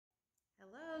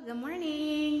Good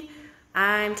morning.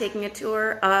 I'm taking a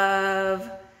tour of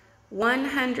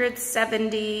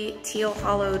 170 Teal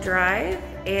Hollow Drive,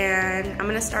 and I'm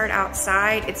gonna start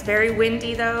outside. It's very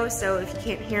windy though, so if you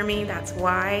can't hear me, that's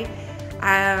why.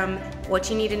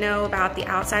 What you need to know about the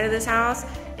outside of this house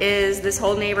is this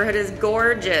whole neighborhood is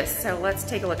gorgeous. So let's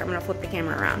take a look. I'm gonna flip the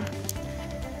camera around.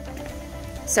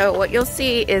 So what you'll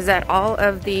see is that all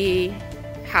of the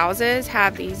houses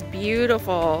have these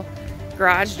beautiful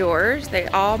garage doors. They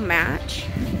all match.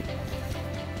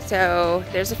 So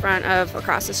there's the front of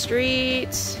across the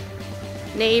street,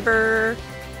 neighbor.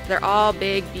 They're all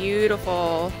big,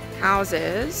 beautiful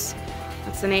houses.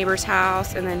 That's the neighbor's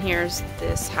house, and then here's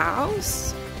this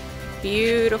house.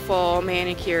 Beautiful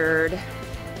manicured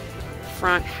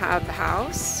front of the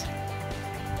house,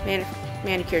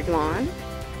 manicured lawn.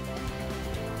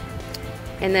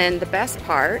 And then the best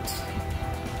part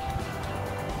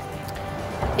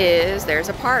is there's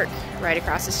a park right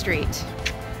across the street.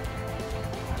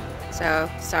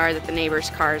 So sorry that the neighbor's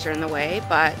cars are in the way,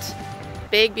 but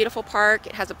big beautiful park.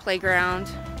 It has a playground,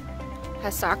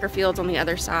 has soccer fields on the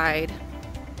other side.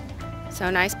 So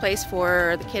nice place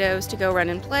for the kiddos to go run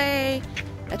and play,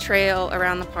 a trail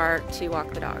around the park to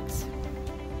walk the dogs.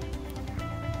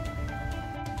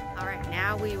 All right,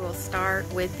 now we will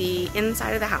start with the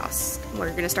inside of the house.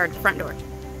 We're gonna start at the front door.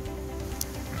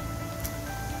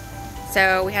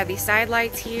 So we have these side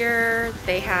lights here.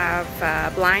 They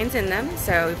have blinds in them,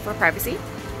 so for privacy.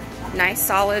 Nice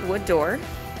solid wood door.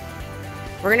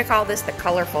 We're gonna call this the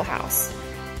colorful house.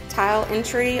 Tile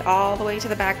entry all the way to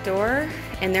the back door,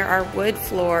 and there are wood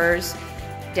floors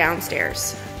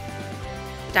downstairs.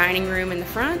 Dining room in the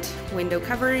front, window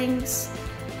coverings.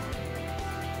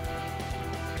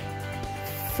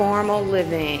 Formal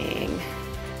living.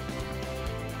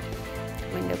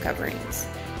 Window coverings.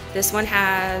 This one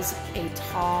has a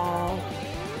tall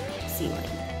ceiling,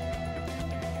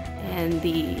 and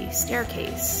the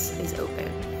staircase is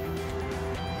open.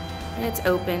 And it's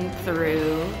open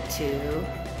through to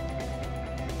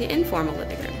the informal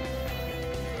living room.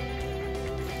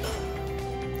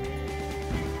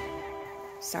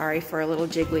 Sorry for a little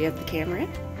jiggly of the camera.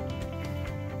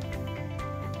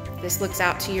 This looks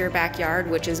out to your backyard,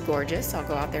 which is gorgeous. I'll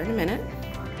go out there in a minute.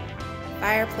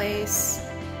 Fireplace.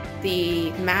 The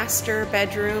master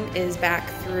bedroom is back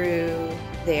through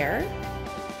there.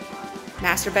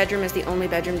 Master bedroom is the only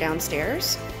bedroom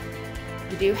downstairs.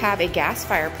 We do have a gas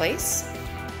fireplace.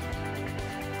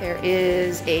 There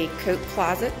is a coat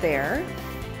closet there.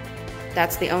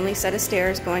 That's the only set of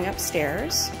stairs going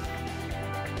upstairs.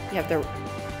 You have the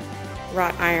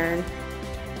wrought iron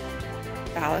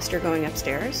baluster going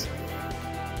upstairs.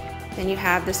 Then you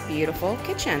have this beautiful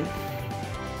kitchen.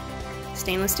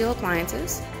 Stainless steel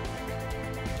appliances.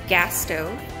 Gas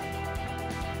stove.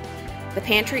 The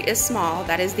pantry is small.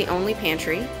 That is the only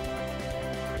pantry.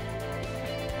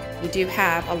 We do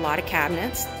have a lot of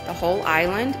cabinets. The whole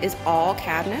island is all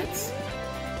cabinets.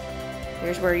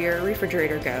 There's where your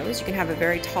refrigerator goes. You can have a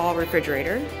very tall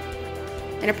refrigerator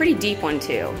and a pretty deep one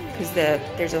too, because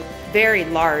there's a very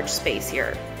large space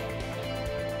here.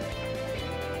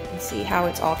 You can see how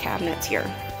it's all cabinets here.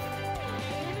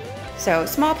 So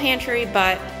small pantry,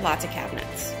 but lots of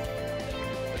cabinets.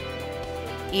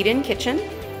 Eat-in kitchen.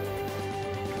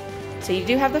 So you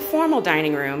do have the formal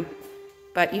dining room,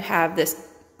 but you have this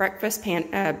breakfast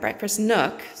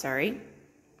nook, sorry.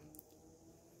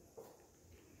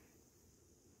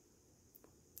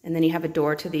 And then you have a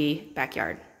door to the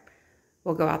backyard.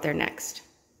 We'll go out there next.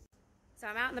 So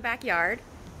I'm out in the backyard,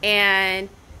 and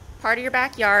part of your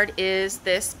backyard is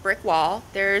this brick wall.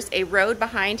 There's a road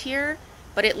behind here,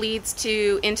 but it leads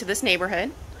into this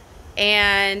neighborhood.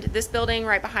 And this building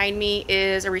right behind me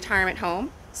is a retirement home,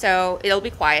 so it'll be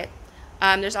quiet.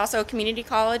 There's also a community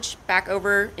college back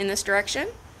over in this direction.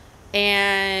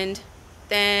 And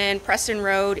then Preston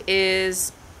Road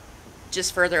is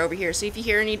just further over here. So if you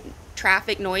hear any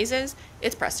traffic noises,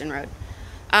 it's Preston Road.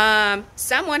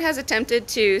 Someone has attempted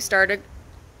to start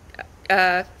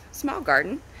a small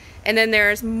garden. And then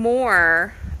there's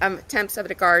more attempts of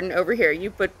a garden over here.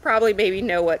 You would probably maybe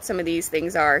know what some of these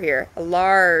things are here. A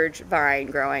large vine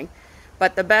growing.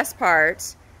 But the best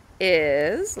part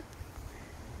is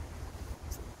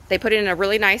they put in a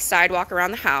really nice sidewalk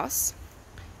around the house.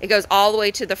 It goes all the way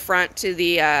to the front to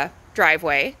the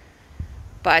driveway.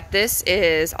 But this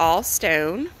is all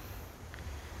stone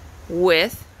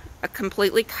with a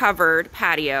completely covered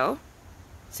patio.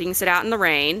 So you can sit out in the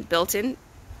rain, built-in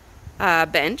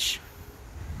bench.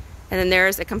 And then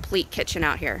there's a complete kitchen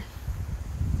out here.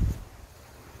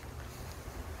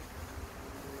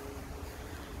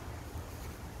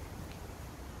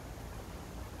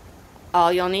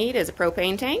 All you'll need is a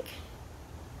propane tank.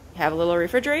 You have a little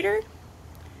refrigerator.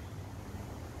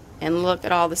 And look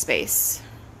at all the space.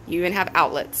 You even have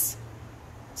outlets.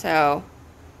 So,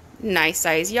 nice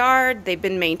size yard. They've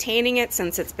been maintaining it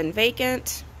since it's been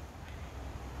vacant.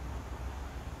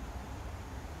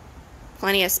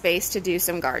 Plenty of space to do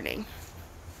some gardening.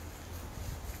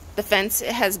 The fence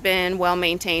has been well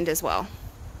maintained as well.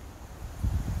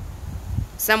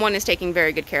 Someone is taking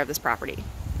very good care of this property.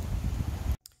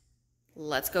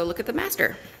 Let's go look at the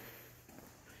master.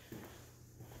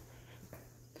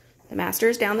 The master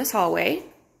is down this hallway.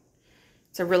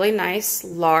 It's a really nice,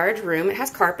 large room. It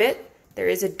has carpet. There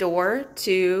is a door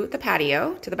to the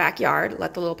patio, to the backyard.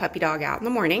 Let the little puppy dog out in the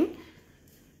morning.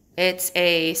 It's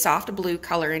a soft blue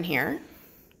color in here.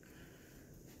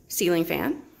 Ceiling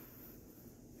fan.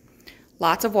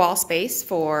 Lots of wall space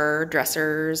for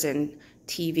dressers and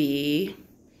TV. You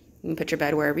can put your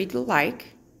bed wherever you'd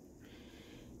like.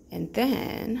 And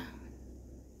then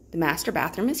the master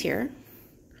bathroom is here.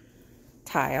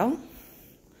 Tile.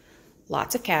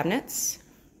 Lots of cabinets.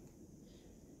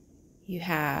 You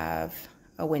have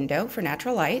a window for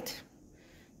natural light.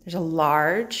 There's a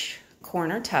large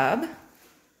corner tub.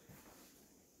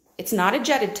 It's not a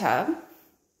jetted tub,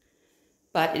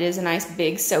 but it is a nice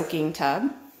big soaking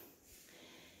tub.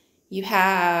 You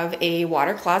have a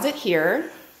water closet here.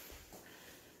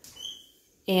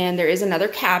 And there is another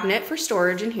cabinet for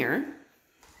storage in here.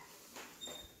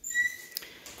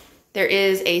 There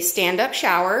is a stand-up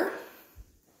shower.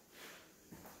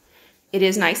 It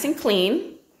is nice and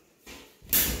clean.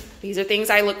 These are things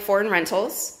I look for in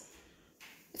rentals.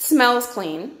 It smells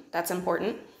clean. That's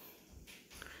important.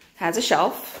 Has a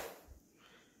shelf.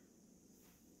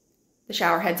 The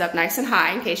shower heads up nice and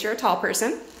high in case you're a tall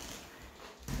person.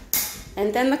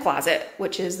 And then the closet,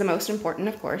 which is the most important,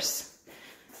 of course.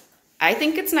 I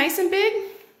think it's nice and big.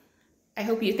 I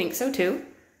hope you think so too.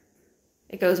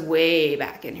 It goes way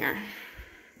back in here.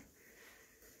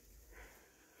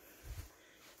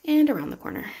 And around the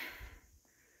corner.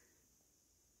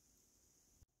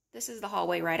 This is the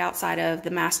hallway right outside of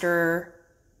the master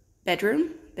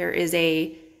bedroom. There is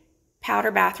a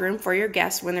powder bathroom for your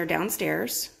guests when they're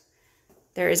downstairs.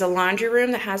 There is a laundry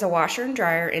room that has a washer and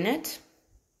dryer in it.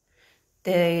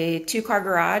 The two-car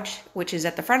garage, which is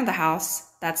at the front of the house,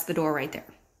 that's the door right there.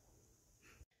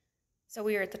 So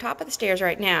we are at the top of the stairs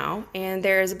right now, and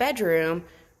there is a bedroom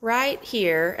right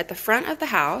here at the front of the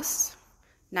house.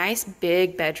 Nice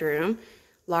big bedroom,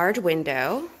 large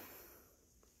window.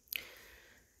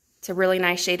 It's a really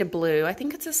nice shade of blue. I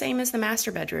think it's the same as the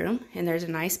master bedroom, and there's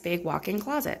a nice big walk-in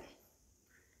closet.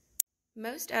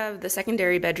 Most of the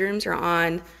secondary bedrooms are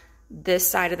on this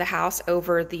side of the house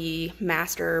over the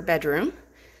master bedroom.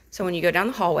 So when you go down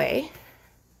the hallway,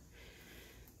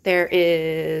 there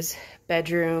is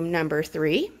bedroom number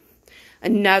 3,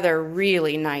 another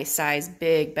really nice size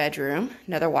big bedroom,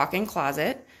 another walk-in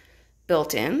closet,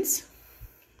 built-ins.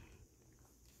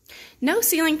 No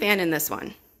ceiling fan in this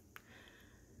one.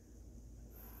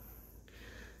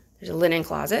 There's a linen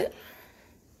closet.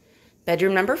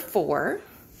 Bedroom number 4.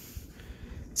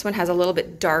 This one has a little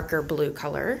bit darker blue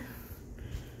color.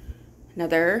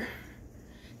 Another,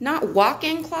 not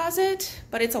walk-in closet,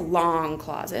 but it's a long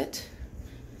closet.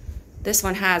 This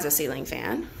one has a ceiling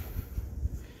fan.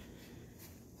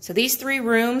 So these 3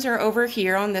 rooms are over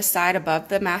here on this side above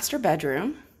the master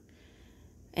bedroom.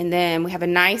 And then we have a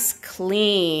nice,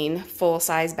 clean,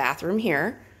 full-size bathroom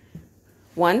here.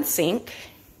 1 sink.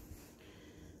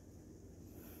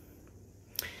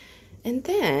 And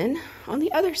then on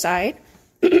the other side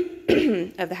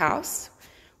of the house,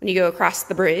 when you go across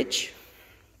the bridge,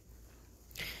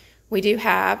 we do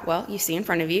have, well, you see in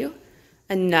front of you,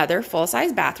 another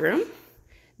full-size bathroom.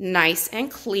 Nice and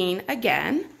clean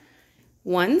again.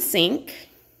 1 sink.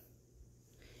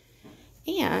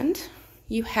 And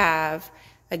you have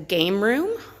a game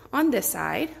room on this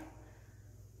side.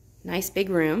 Nice big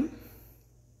room.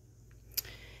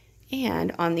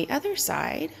 And on the other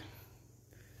side,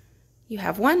 you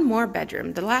have 1 more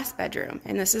bedroom, the last bedroom.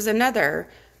 And this is another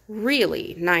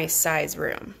really nice size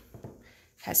room.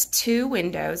 Has 2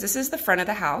 windows. This is the front of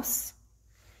the house.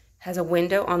 Has a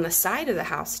window on the side of the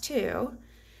house too.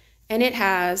 And it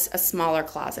has a smaller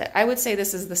closet. I would say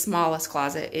this is the smallest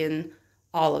closet in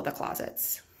all of the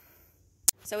closets.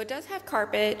 So it does have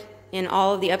carpet in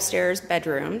all of the upstairs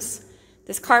bedrooms.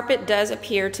 This carpet does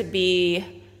appear to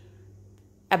be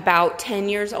about 10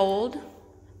 years old,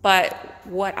 but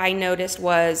what I noticed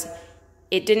was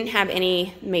it didn't have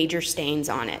any major stains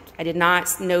on it. I did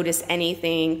not notice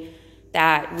anything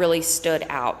that really stood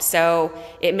out. So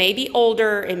it may be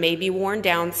older, it may be worn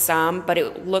down some, but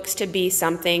it looks to be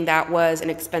something that was an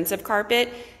expensive carpet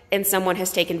and someone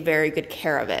has taken very good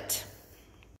care of it.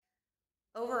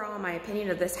 Overall, my opinion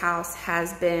of this house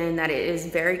has been that it is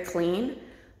very clean.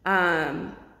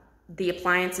 The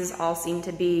appliances all seem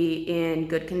to be in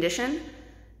good condition.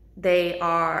 They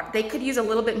could use a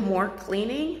little bit more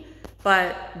cleaning,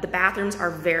 but the bathrooms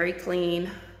are very clean.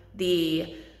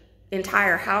 The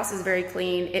entire house is very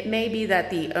clean. It may be that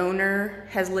the owner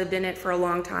has lived in it for a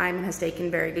long time and has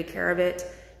taken very good care of it.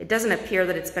 It doesn't appear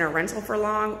that it's been a rental for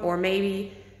long, or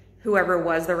maybe whoever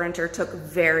was the renter took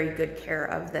very good care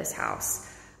of this house.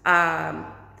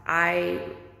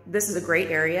 This is a great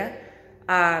area.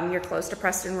 You're close to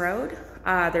Preston Road.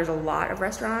 There's a lot of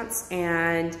restaurants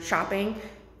and shopping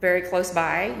very close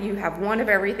by. You have one of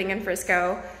everything in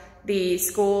Frisco. The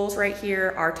schools right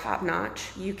here are top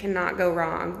notch. You cannot go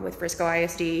wrong with Frisco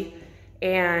ISD.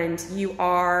 And you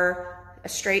are a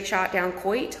straight shot down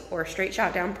Coit or a straight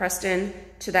shot down Preston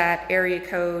to that area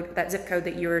code, that zip code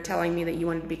that you were telling me that you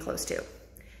wanted to be close to.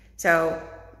 So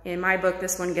in my book,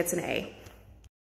 this one gets an A.